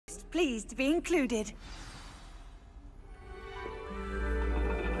Pleased to be included.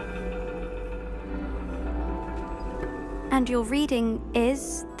 And your reading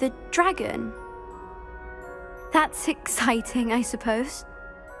is the dragon. That's exciting, I suppose.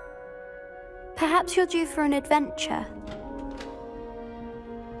 Perhaps you're due for an adventure.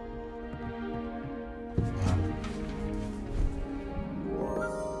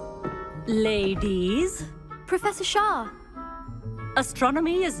 Ladies, Professor Shah.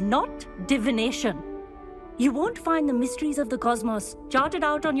 astronomy is not divination. You won't find the mysteries of the cosmos charted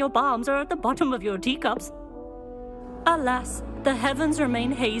out on your palms or at the bottom of your teacups. Alas, the heavens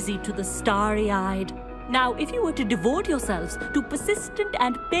remain hazy to the starry-eyed. Now, if you were to devote yourselves to persistent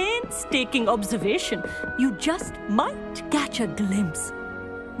and painstaking observation, you just might catch a glimpse.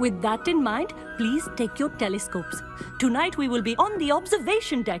 With that in mind, please take your telescopes. Tonight we will be on the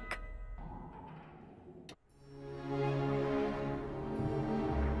observation deck.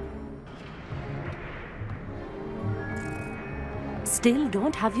 Still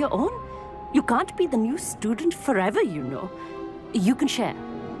don't have your own? You can't be the new student forever, you know. You can share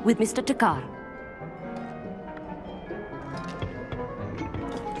with Mr. Takar.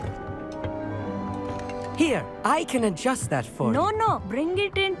 Here, I can adjust that for you. No, bring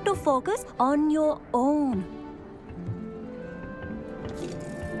it into focus on your own.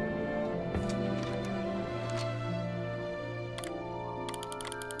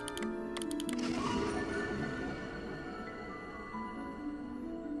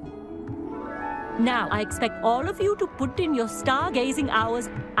 Now, I expect all of you to put in your stargazing hours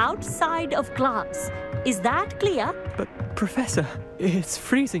outside of class. Is that clear? But, Professor, it's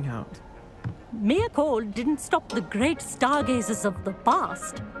freezing out. Mere cold didn't stop the great stargazers of the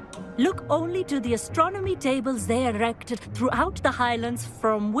past. Look only to the astronomy tables they erected throughout the highlands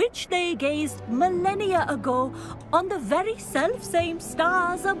from which they gazed millennia ago on the very self-same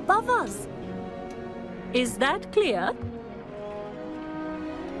stars above us. Is that clear?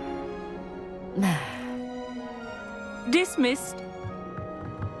 Dismissed.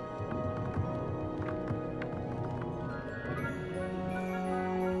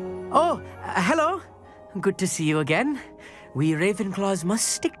 Oh, hello. Good to see you again. We Ravenclaws must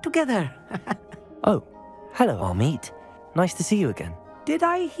stick together. Oh, hello, Amit. Nice to see you again. Did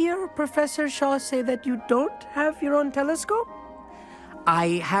I hear Professor Shaw say that you don't have your own telescope?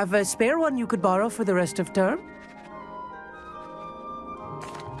 I have a spare one you could borrow for the rest of term.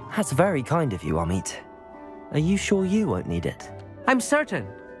 That's very kind of you, Amit. Are you sure you won't need it? I'm certain.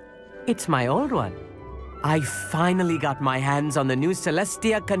 It's my old one. I finally got my hands on the new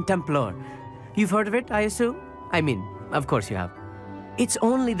Celestia Contemplar. You've heard of it, I assume? I mean, of course you have. It's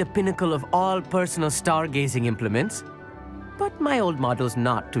only the pinnacle of all personal stargazing implements. But my old model's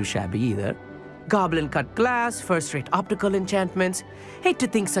not too shabby either. Goblin-cut glass, first-rate optical enchantments. Hate to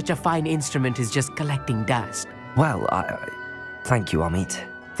think such a fine instrument is just collecting dust. Well, thank you, Amit.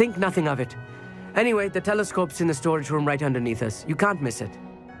 Think nothing of it. Anyway, the telescope's in the storage room right underneath us. You can't miss it.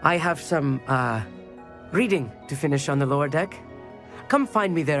 I have some, reading to finish on the lower deck. Come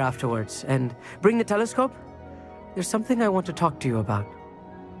find me there afterwards, and bring the telescope. There's something I want to talk to you about.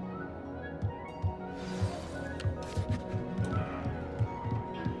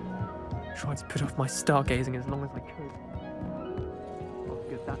 Tried to put off my stargazing as long as I could. What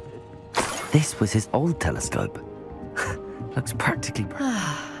good that did. This was his old telescope. Looks practically...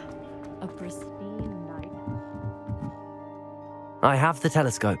 A pristine night. I have the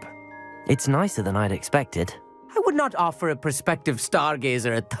telescope. It's nicer than I'd expected. I would not offer a prospective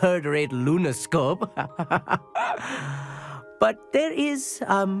stargazer a third-rate lunoscope. But there is,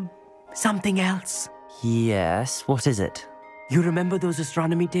 something else. Yes, what is it? You remember those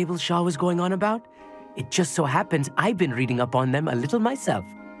astronomy tables Shaw was going on about? It just so happens I've been reading up on them a little myself.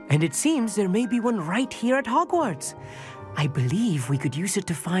 And it seems there may be one right here at Hogwarts. I believe we could use it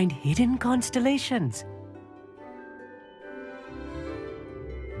to find hidden constellations.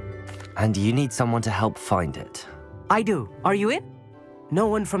 And you need someone to help find it. I do. Are you in? No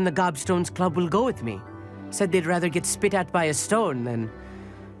one from the Gobstones Club will go with me. Said they'd rather get spit at by a stone than...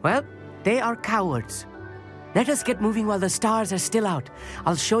 Well, they are cowards. Let us get moving while the stars are still out.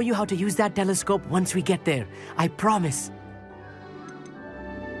 I'll show you how to use that telescope once we get there. I promise.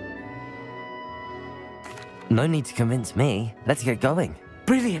 No need to convince me. Let's get going.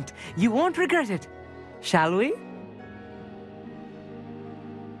 Brilliant. You won't regret it. Shall we?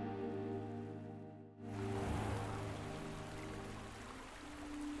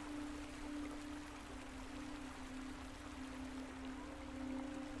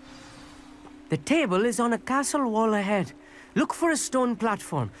 The table is on a castle wall ahead. Look for a stone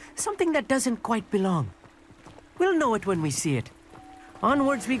platform, something that doesn't quite belong. We'll know it when we see it.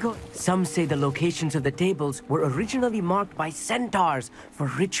 Onwards we go. Some say the locations of the tables were originally marked by centaurs for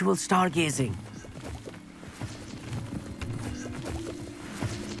ritual stargazing.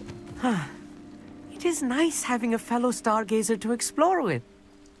 It is nice having a fellow stargazer to explore with.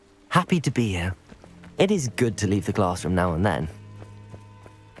 Happy to be here. It is good to leave the classroom now and then.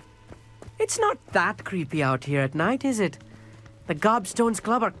 It's not that creepy out here at night, is it? The Gobstones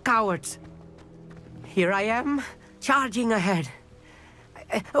Club are cowards. Here I am, charging ahead.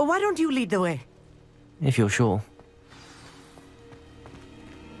 Why don't you lead the way? If you're sure.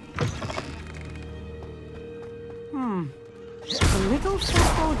 A little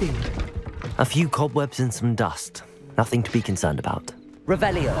foreboding. A few cobwebs and some dust. Nothing to be concerned about.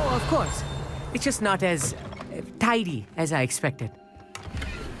 Revelio. Oh, of course. It's just not as tidy as I expected.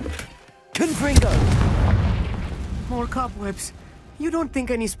 Confringo! More cobwebs. You don't think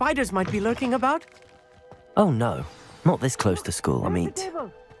any spiders might be lurking about? Oh no, not this close to school, There's the Amit.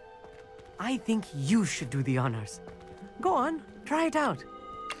 table. I think you should do the honors. Go on, try it out.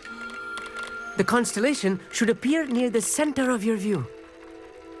 The constellation should appear near the center of your view.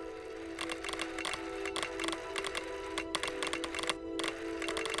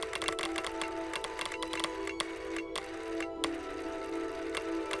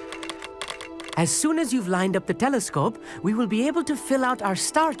 As soon as you've lined up the telescope, we will be able to fill out our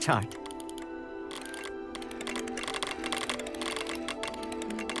star chart.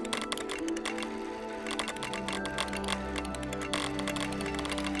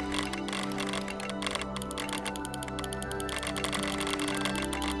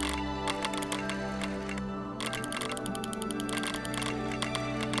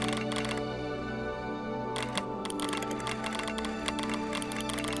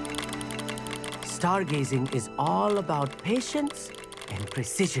 Stargazing is all about patience and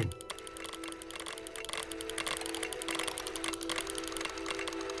precision.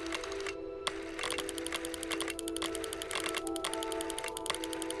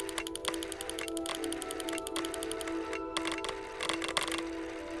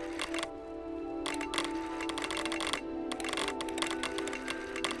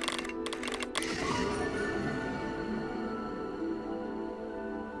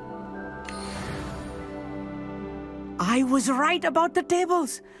 I was right about the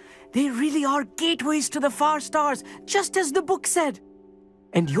tables. They really are gateways to the far stars, just as the book said.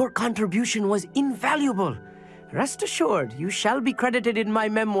 And your contribution was invaluable. Rest assured, you shall be credited in my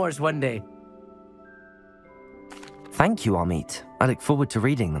memoirs one day. Thank you, Amit. I look forward to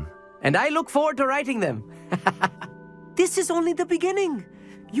reading them. And I look forward to writing them. This is only the beginning.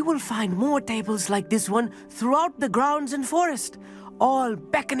 You will find more tables like this one throughout the grounds and forest, all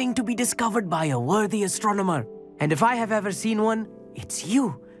beckoning to be discovered by a worthy astronomer. And if I have ever seen one, it's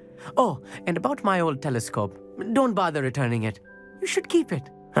you. Oh, and about my old telescope, don't bother returning it. You should keep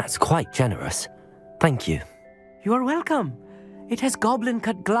it. That's quite generous. Thank you. You are welcome. It has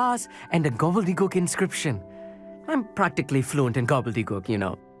goblin-cut glass and a gobbledygook inscription. I'm practically fluent in gobbledygook, you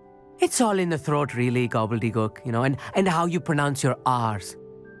know. It's all in the throat, really, gobbledygook, you know, and how you pronounce your R's.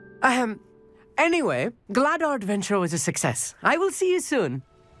 Anyway, glad our adventure was a success. I will see you soon.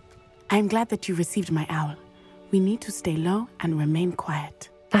 I'm glad that you received my owl. We need to stay low and remain quiet.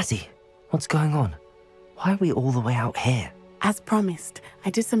 Natty, what's going on? Why are we all the way out here? As promised, I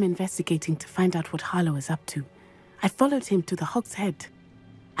did some investigating to find out what Harlow is up to. I followed him to the Hog's Head.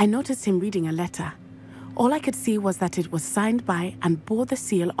 I noticed him reading a letter. All I could see was that it was signed by and bore the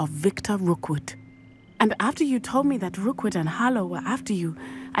seal of Victor Rookwood. And after you told me that Rookwood and Harlow were after you,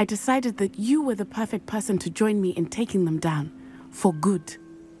 I decided that you were the perfect person to join me in taking them down. For good.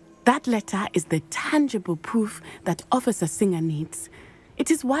 That letter is the tangible proof that Officer Singer needs. It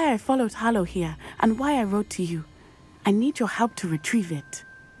is why I followed Harlow here and why I wrote to you. I need your help to retrieve it.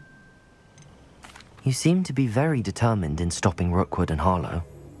 You seem to be very determined in stopping Rookwood and Harlow.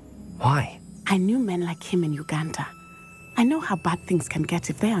 Why? I knew men like him in Uganda. I know how bad things can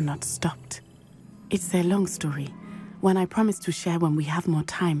get if they are not stopped. It's a long story, one I promise to share when we have more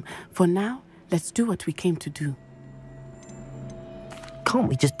time. For now, let's do what we came to do. Can't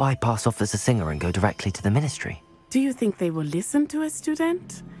we just bypass Officer Singer and go directly to the ministry? Do you think they will listen to a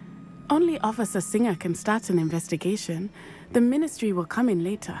student? Only Officer Singer can start an investigation. The ministry will come in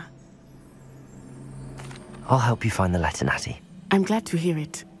later. I'll help you find the letter, Natty. I'm glad to hear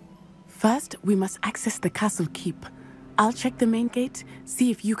it. First, we must access the castle keep. I'll check the main gate, see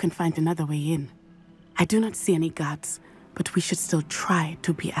if you can find another way in. I do not see any guards, but we should still try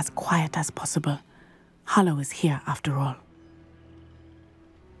to be as quiet as possible. Harlow is here after all.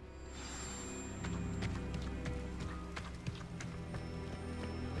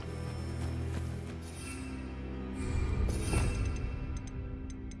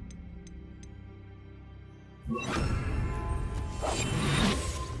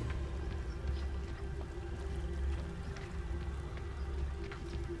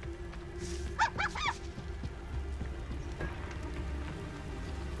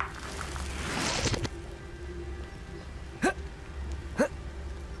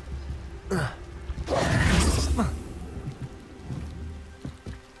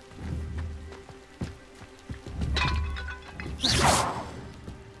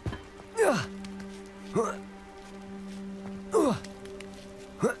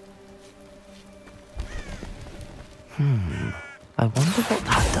 I wonder what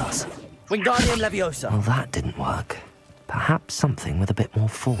that does. Wingardium Leviosa. Well, that didn't work. Perhaps something with a bit more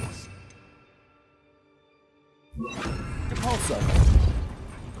force. Depulso.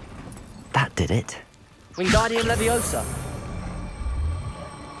 That did it. Wingardium Leviosa.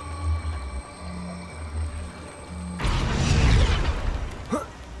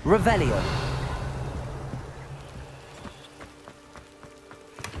 Revelio.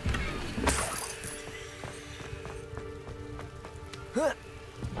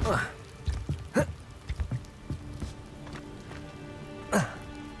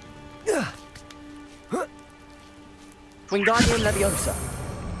 Wingardium Leviosa.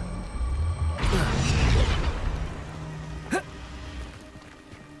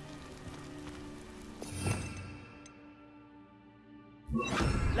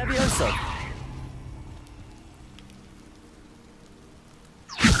 Leviosa.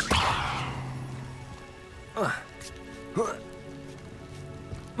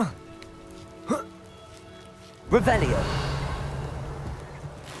 Revelio.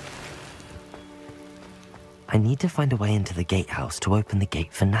 I need to find a way into the gatehouse to open the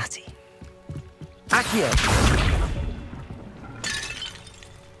gate for Natty. Accio.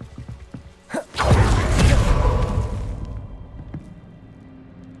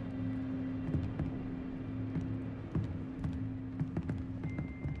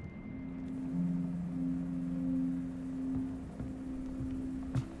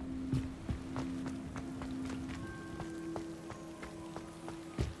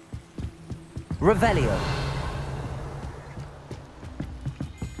 Revelio.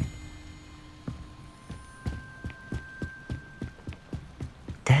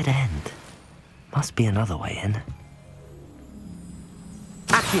 Dead end. Must be another way in.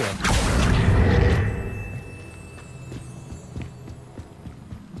 Accio.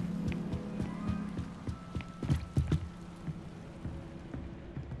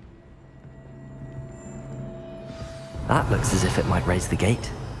 That looks as if it might raise the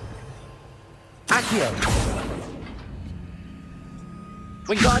gate. Accio.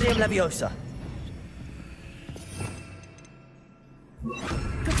 Wingardium Leviosa.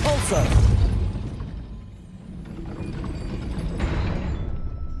 Depulso.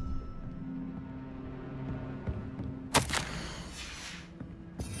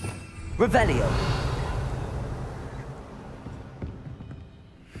 Revelio.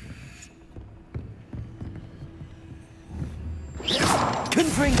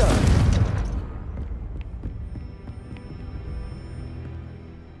 Confringo.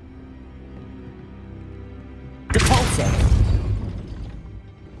 Depulso.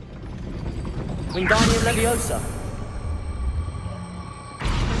 Wingardium Leviosa.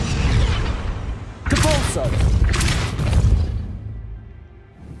 Depulso.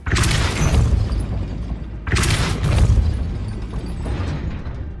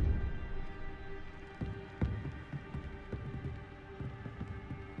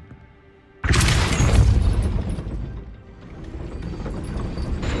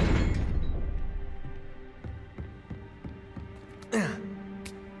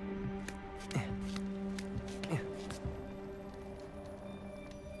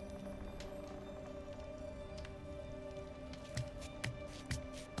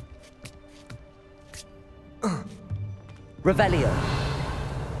 Revelio.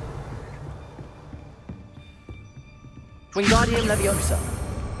 Wingardium Leviosa.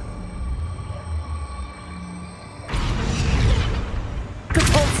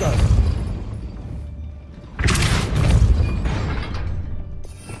 Depulso.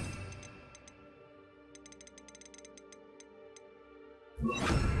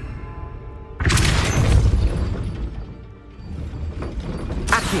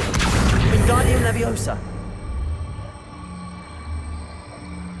 Accio. Wingardium Leviosa.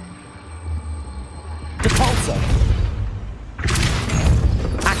 Depulso.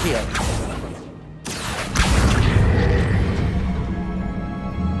 Accio.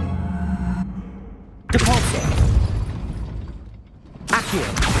 Depulso. Accio.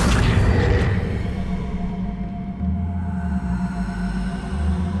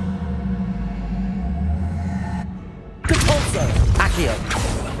 Accio.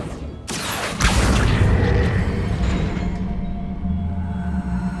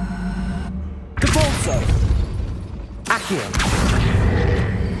 Debolso. Accio.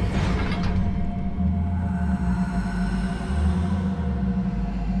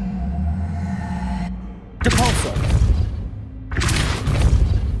 Debolso.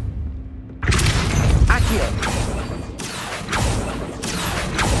 Accio.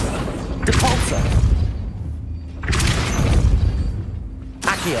 Debolso.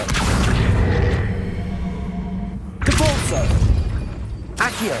 Accio. Debolso.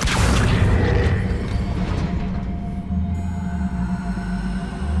 Accio.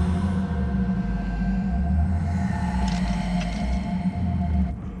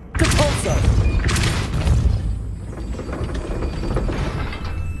 Debolso.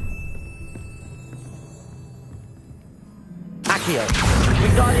 Accio.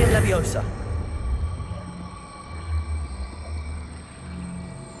 Wingardium Leviosa.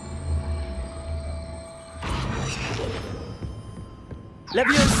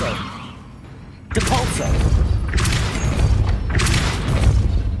 Levioso. Depulso.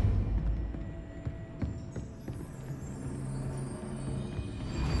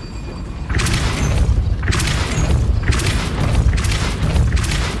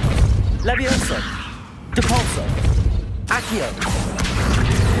 Levioso. Depulso. Accio.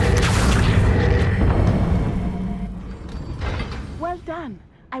 Well done.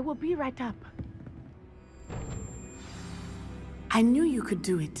 I will be right up. I knew you could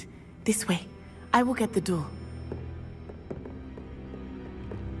do it. This way. I will get the door.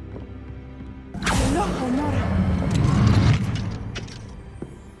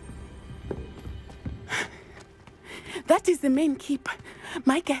 That is the main keep.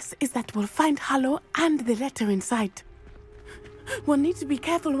 My guess is that we'll find Hallow and the letter inside. We'll need to be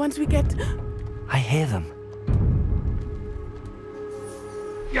careful once we get... I hear them.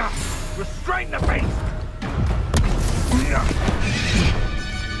 Yeah, restrain the beast!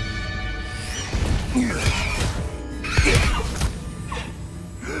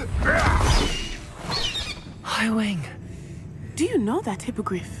 Highwing. Do you know that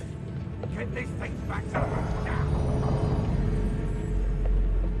hippogriff? Get these things back to them now!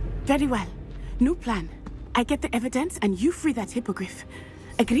 Very well. New plan. I get the evidence and you free that hippogriff.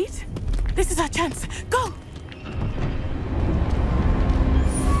 Agreed? This is our chance. Go!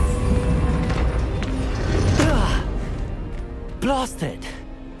 Blasted!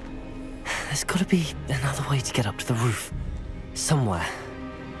 There's got to be another way to get up to the roof. Somewhere.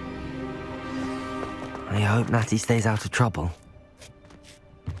 I hope Natty stays out of trouble.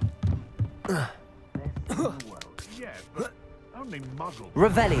 Yeah, but only muzzle.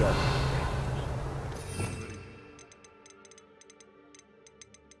 Revelio.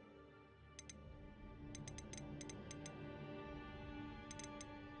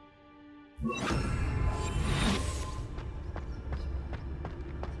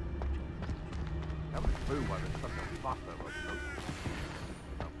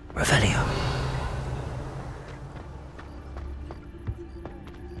 Revelio.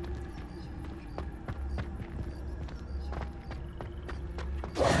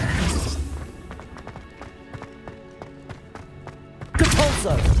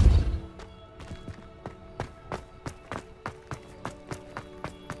 Depulso.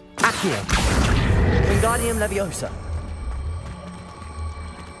 Accio. Wingardium Leviosa.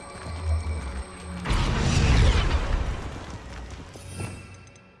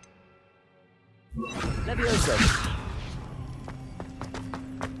 Leviosa.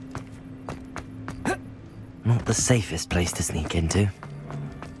 Not the safest place to sneak into.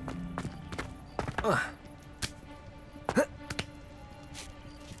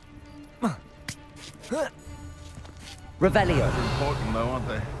 Revelio. They're important though, aren't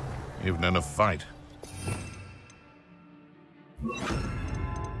they? Even in a fight.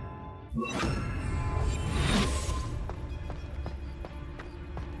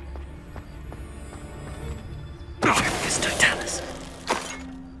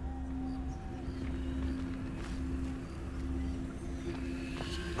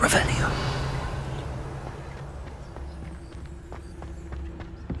 Revelio.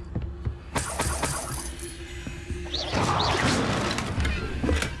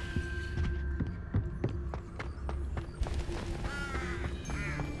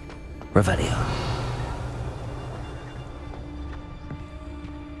 Revelio.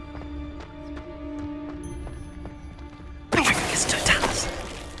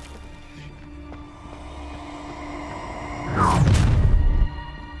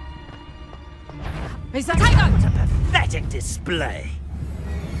 Is that a Pathetic display.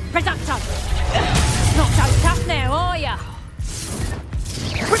 Reducto! Not so tough now, are ya?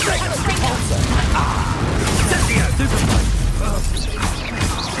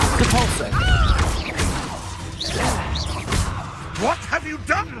 What have you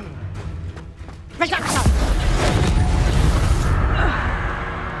done?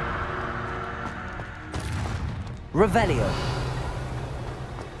 Revelio.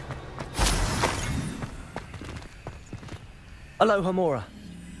 Aloha Mora.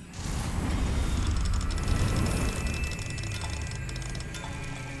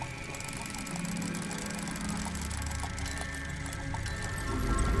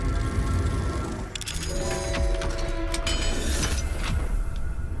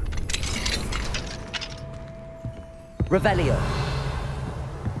 Revelio.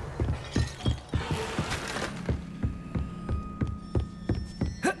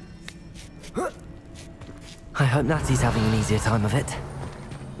 I hope Natty's having an easier time of it.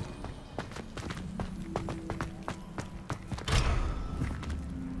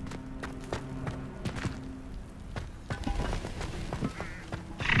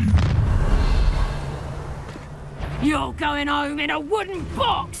 You're going home in a wooden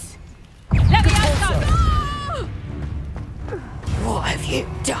box! Let me out! What have you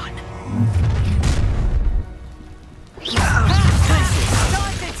done?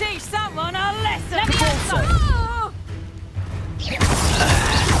 Time to teach someone a lesson! Let me out!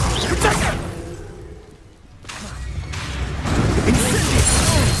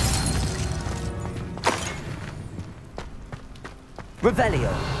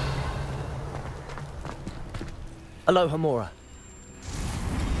 Revelio. Aloha Mora.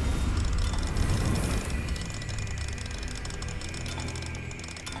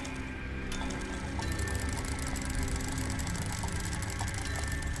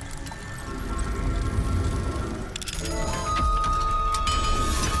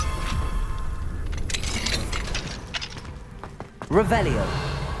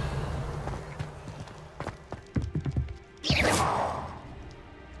 Revelio.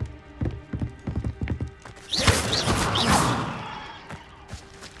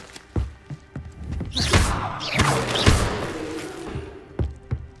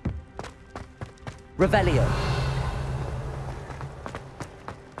 Revelio.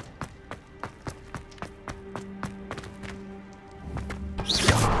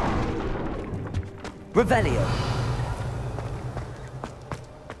 Revelio.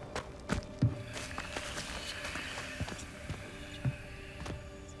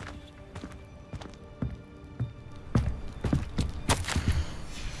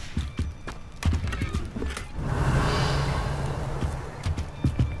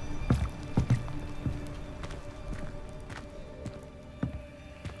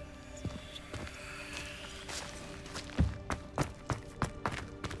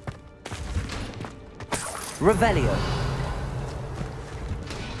 Revelio.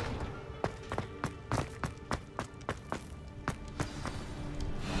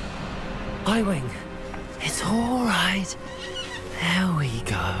 I-Wing, it's all right. There we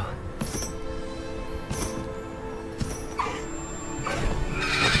go.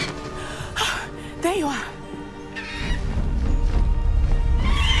 There you are.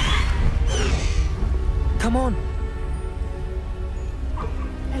 Come on.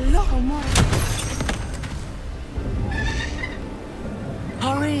 Hello, Mora.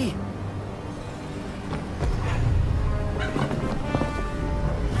 Hurry!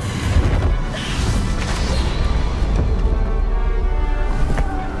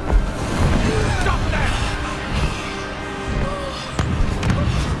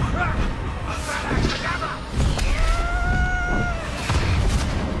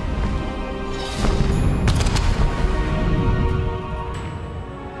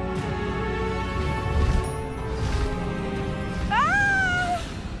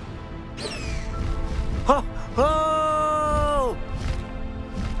 Ho! Ho!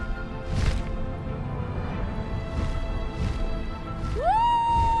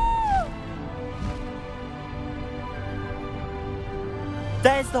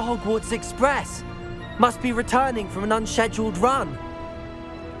 There's the Hogwarts Express. Must be returning from an unscheduled run.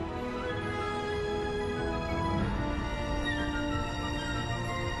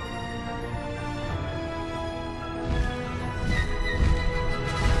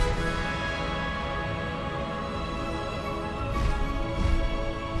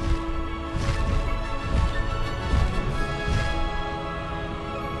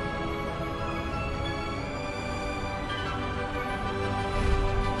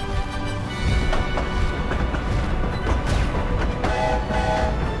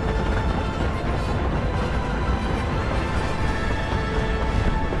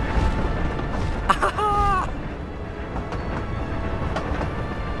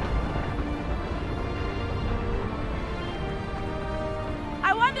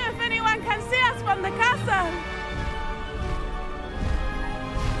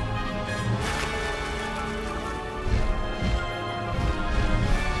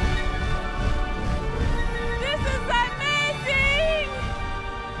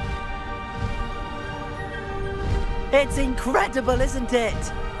 It's incredible, isn't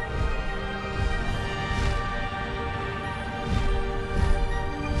it?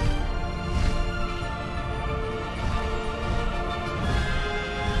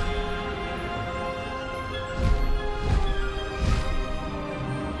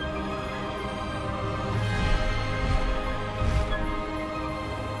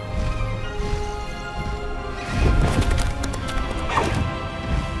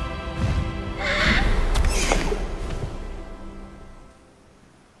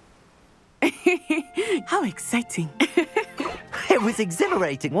 How exciting. It was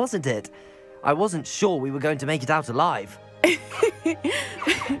exhilarating, wasn't it? I wasn't sure we were going to make it out alive.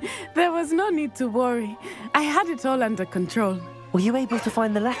 There was no need to worry. I had it all under control. Were you able to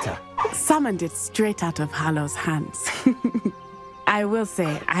find the letter? Summoned it straight out of Hallow's hands. I will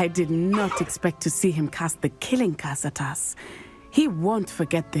say, I did not expect to see him cast the killing curse at us. He won't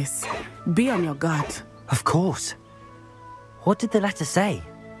forget this. Be on your guard. Of course. What did the letter say?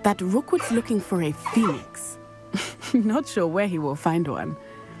 That Rookwood's looking for a phoenix. Not sure where he will find one.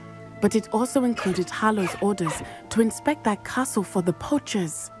 But it also included Hallow's orders to inspect that castle for the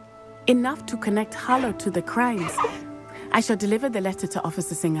poachers. Enough to connect Hallow to the crimes. I shall deliver the letter to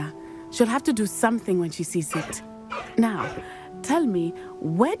Officer Singer. She'll have to do something when she sees it. Now, tell me,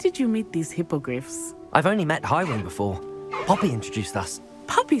 where did you meet these hippogriffs? I've only met Highwing before. Poppy introduced us.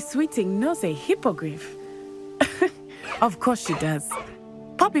 Poppy Sweeting knows a hippogriff. Of course she does.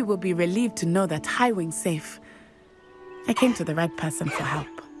 Poppy will be relieved to know that Highwing's safe. I came to the right person for help.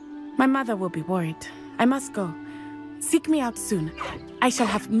 My mother will be worried. I must go. Seek me out soon. I shall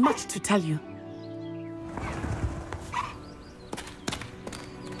have much to tell you.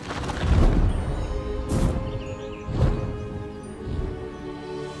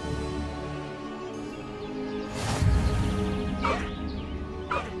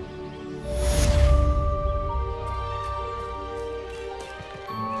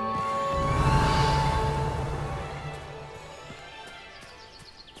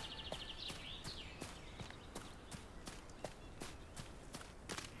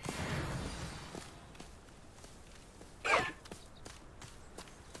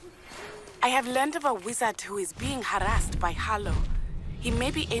 I have learned of a wizard who is being harassed by Hallow. He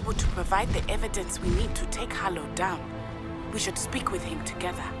may be able to provide the evidence we need to take Hallow down. We should speak with him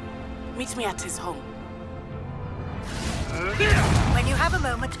together. Meet me at his home. When you have a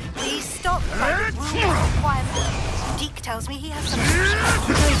moment, please stop by the room requirement. Deke tells me he has some...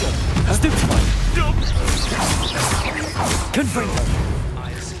 Confirmed.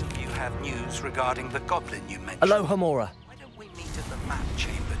 I assume you have news regarding the goblin you mentioned. Aloha Mora. Why don't we meet at the map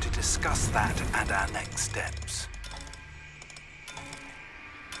chamber to discuss that and our next steps?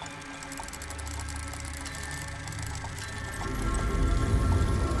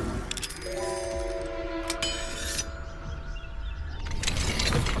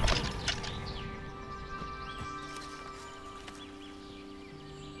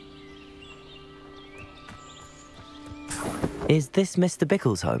 Is this Mr.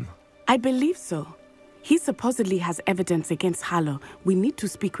 Bickle's home? I believe so. He supposedly has evidence against Hallow. We need to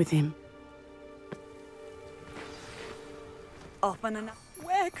speak with him. Often enough.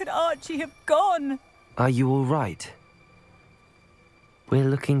 Where could Archie have gone? Are you all right? We're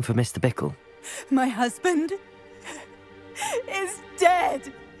looking for Mr. Bickle. My husband is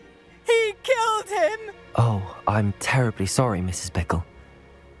dead. He killed him. Oh, I'm terribly sorry, Mrs. Bickle.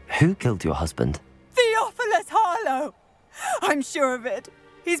 Who killed your husband? Theophilus Harlow. I'm sure of it.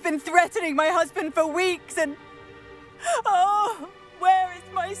 He's been threatening my husband for weeks and... Oh, where is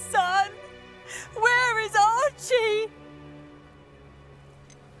my son? Where is Archie?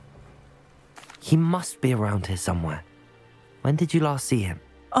 He must be around here somewhere. When did you last see him?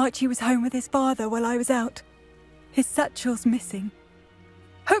 Archie was home with his father while I was out. His satchel's missing.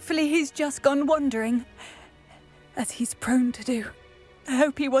 Hopefully he's just gone wandering, as he's prone to do. I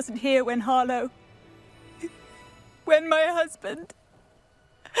hope he wasn't here when Harlow... when my husband...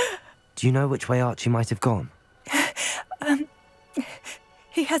 Do you know which way Archie might have gone?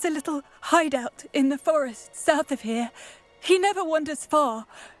 He has a little hideout in the forest south of here. He never wanders far.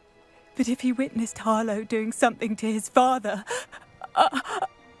 But if he witnessed Harlow doing something to his father,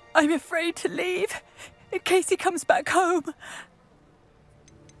 I'm afraid to leave, in case he comes back home.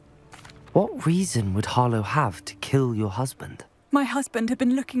 What reason would Harlow have to kill your husband? My husband had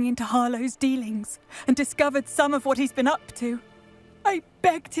been looking into Harlow's dealings and discovered some of what he's been up to. I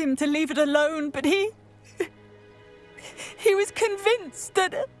begged him to leave it alone, but he was convinced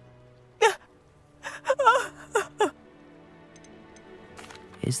that...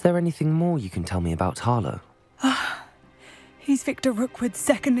 Is there anything more you can tell me about Harlow? He's Victor Rookwood's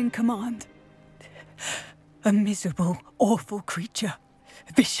second in command. A miserable, awful creature.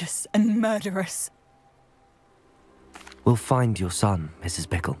 Vicious and murderous. We'll find your son, Mrs.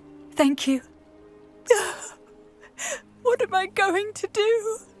 Bickle. Thank you. What am I going to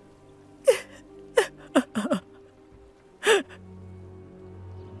do?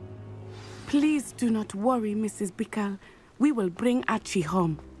 Please do not worry, Mrs. Bickle. We will bring Archie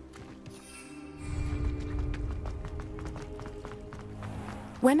home.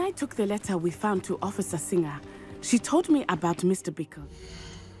 When I took the letter we found to Officer Singer, she told me about Mr. Bickle.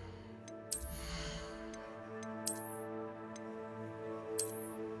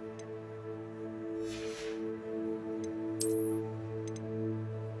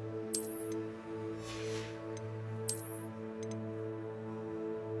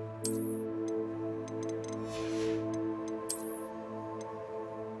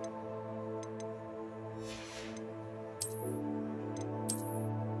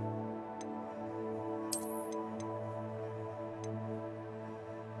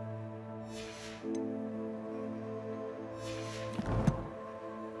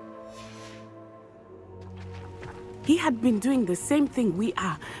 He had been doing the same thing we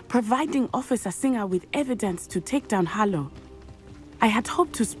are, providing Officer Singer with evidence to take down Harlow. I had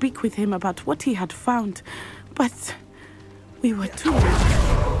hoped to speak with him about what he had found, but we were too late.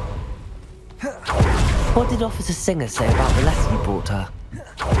 What did Officer Singer say about the letter you brought her?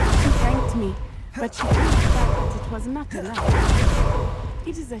 She thanked me, but she told me that it was not enough.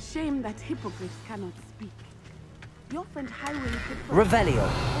 It is a shame that hippogriffs cannot speak. Your friend Highway could provide Revelio.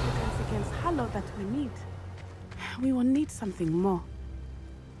 evidence against Harlow that we need. We will need something more.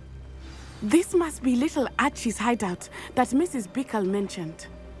 This must be little Archie's hideout that Mrs. Bickle mentioned.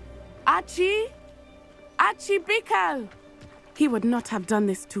 Archie? Archie Bickle! He would not have done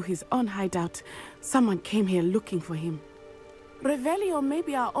this to his own hideout. Someone came here looking for him. Revelio may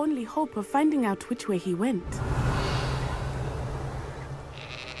be our only hope of finding out which way he went.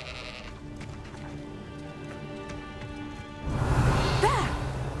 There!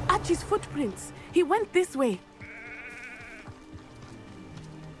 Archie's footprints. He went this way.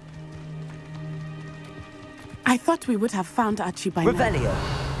 I thought we would have found Archie by now. Revelio.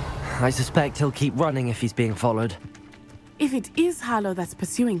 I suspect he'll keep running if he's being followed. If it is Harlow that's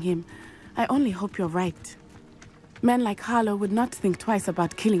pursuing him, I only hope you're right. Men like Harlow would not think twice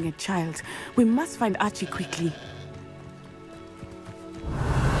about killing a child. We must find Archie quickly.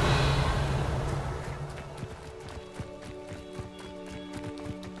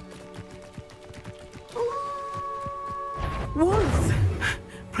 Wolves!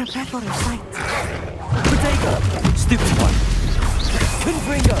 Prepare for a fight. Protego! Stupid one!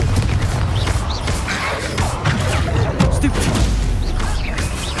 Confringo! Stupid one!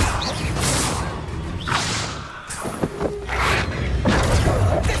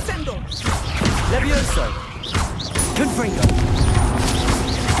 Descendo! Levioso! Confringo!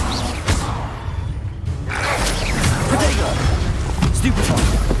 Protego! Stupid one!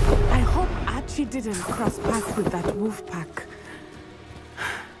 I hope Archie didn't cross paths with that wolf pack.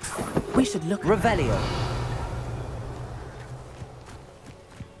 We should look. Revelio.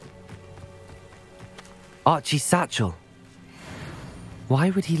 Archie's satchel. Why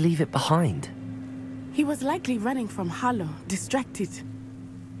would he leave it behind? He was likely running from Harlow, distracted.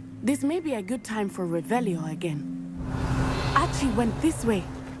 This may be a good time for Revelio again. Archie went this way.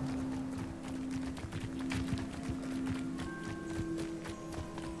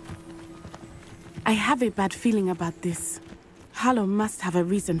 I have a bad feeling about this. Harlow must have a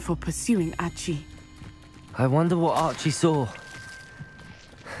reason for pursuing Archie. I wonder what Archie saw.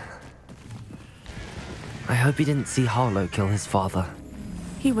 I hope he didn't see Harlow kill his father.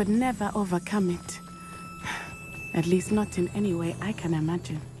 He would never overcome it. At least not in any way I can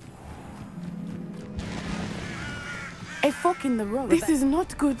imagine. A fork in the road. This is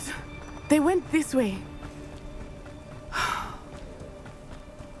not good. They went this way.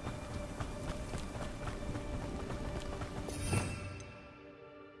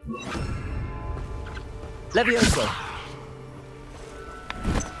 Levioso!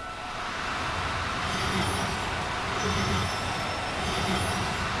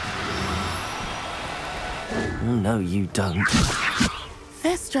 Oh, no, you don't.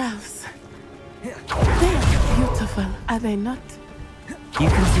 Thestrals. They are beautiful, are they not? You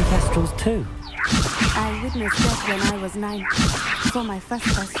can see Thestrals too. I witnessed that when I was 9. Saw my first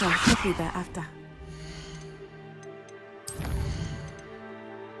Thestral shortly thereafter.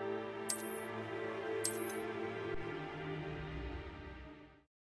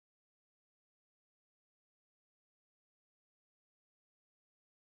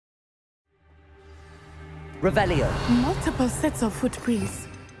 Revelio. Multiple sets of footprints.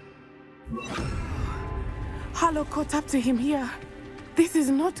 Harlow caught up to him here. This is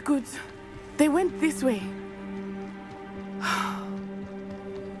not good. They went this way.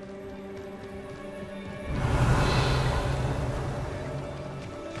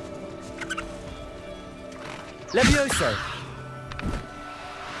 Levioso!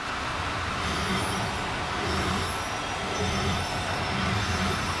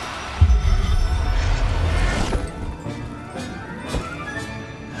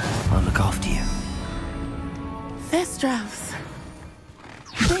 I'll look after you. Thestrals.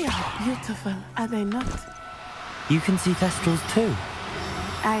 They are beautiful, are they not? You can see Thestrals too.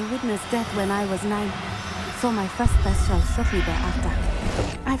 I witnessed death when I was 9. Saw my first Thestral shortly thereafter.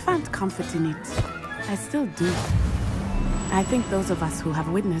 I found comfort in it. I still do. I think those of us who have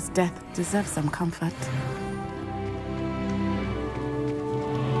witnessed death deserve some comfort.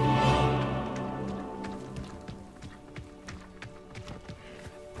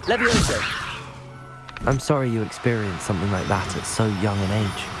 Levioso! I'm sorry you experienced something like that at so young an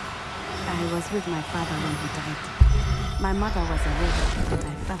age. I was with my father when he died. My mother was a widow, but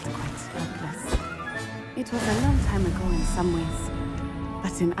I felt quite helpless. It was a long time ago in some ways,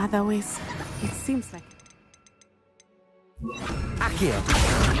 but in other ways, it seems like... Accio!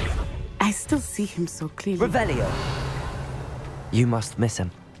 I still see him so clearly. Revelio! You must miss him.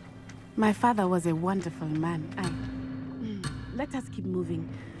 My father was a wonderful man. Let us keep moving.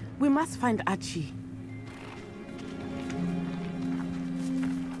 We must find Archie.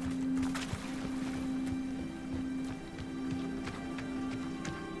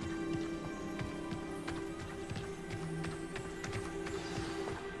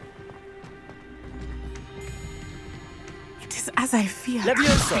 It is as I feared.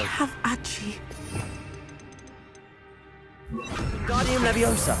 Levioso! I have Archie. Guardian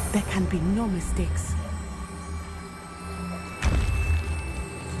Leviosa! There can be no mistakes.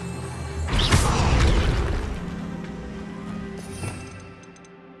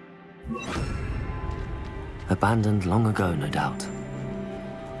 Abandoned long ago, no doubt.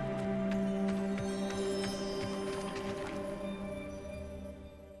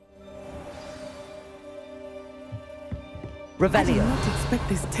 I did Revelio! not expect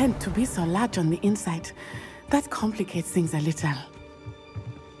this tent to be so large on the inside. That complicates things a little.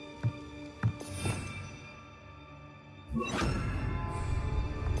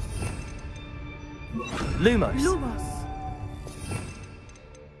 Lumos! Lumos!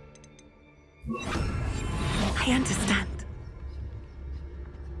 I understand.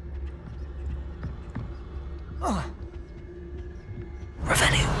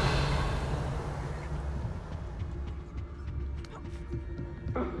 Revelio!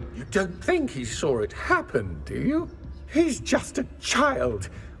 You don't think he saw it happen, do you? He's just a child.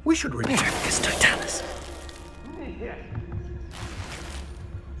 We should really... Petrificus totalis!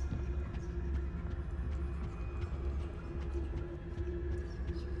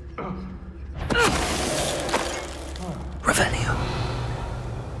 Revelio!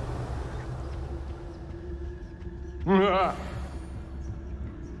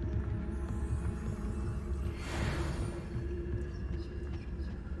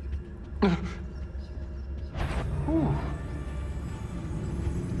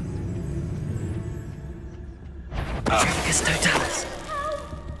 Petrificus totalis!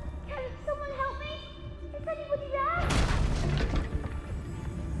 Can someone help me? Is anybody there?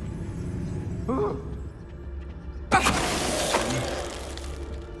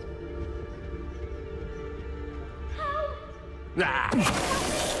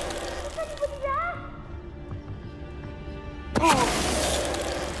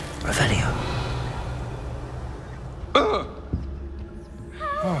 Revelio!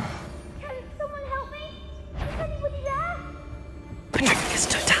 Can someone help me? Is anybody there? Petrificus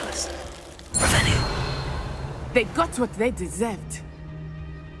totalis! Revelio! They got what they deserved.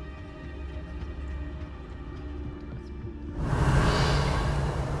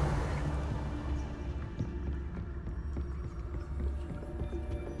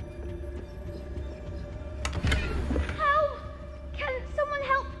 Help! Can someone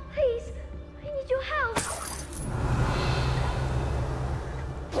help, please? I need your help.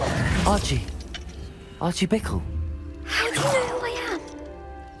 Archie! Archie Bickle! How do you know who I am?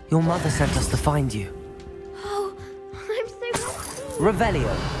 Your mother sent us to find you. Oh, I'm so confused.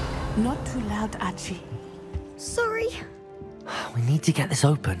 Revelio! Not too loud, Archie. Sorry. We need to get this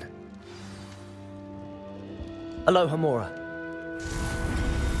open. Aloha Mora.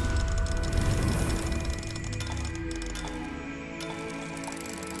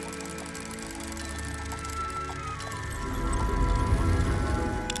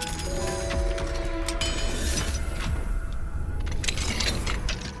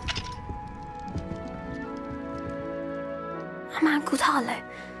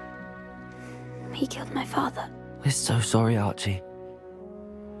 Harlow. He killed my father. We're so sorry, Archie.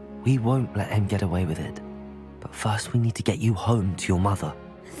 We won't let him get away with it. But first we need to get you home to your mother.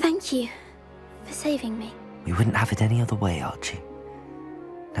 Thank you for saving me. We wouldn't have it any other way, Archie.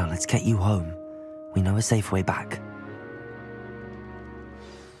 Now let's get you home. We know a safe way back.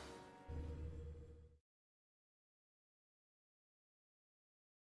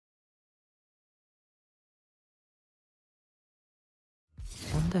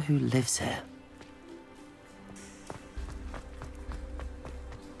 Wonder who lives here.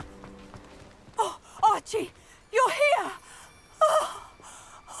 Oh, Archie, you're here!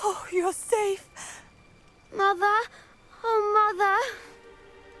 Oh, you're safe. Mother? Oh, Mother.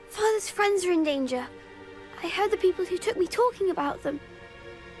 Father's friends are in danger. I heard the people who took me talking about them.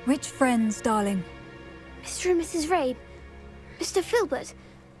 Which friends, darling? Mr. and Mrs. Rabe, Mr. Filbert,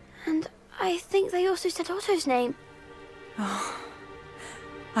 and I think they also said Otto's name. Oh,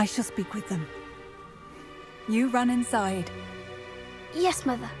 I shall speak with them. You run inside. Yes,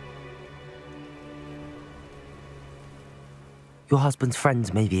 Mother. Your husband's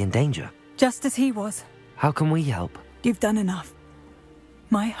friends may be in danger. Just as he was. How can we help? You've done enough.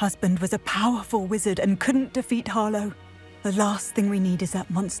 My husband was a powerful wizard and couldn't defeat Harlow. The last thing we need is that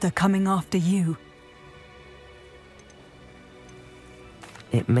monster coming after you.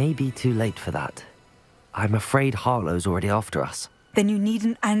 It may be too late for that. I'm afraid Harlow's already after us. Then you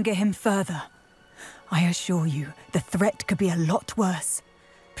needn't anger him further. I assure you, the threat could be a lot worse.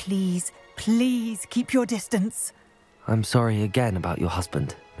 Please, please keep your distance. I'm sorry again about your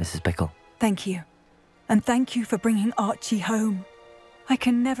husband, Mrs. Bickle. Thank you. And thank you for bringing Archie home. I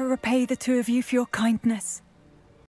can never repay the two of you for your kindness.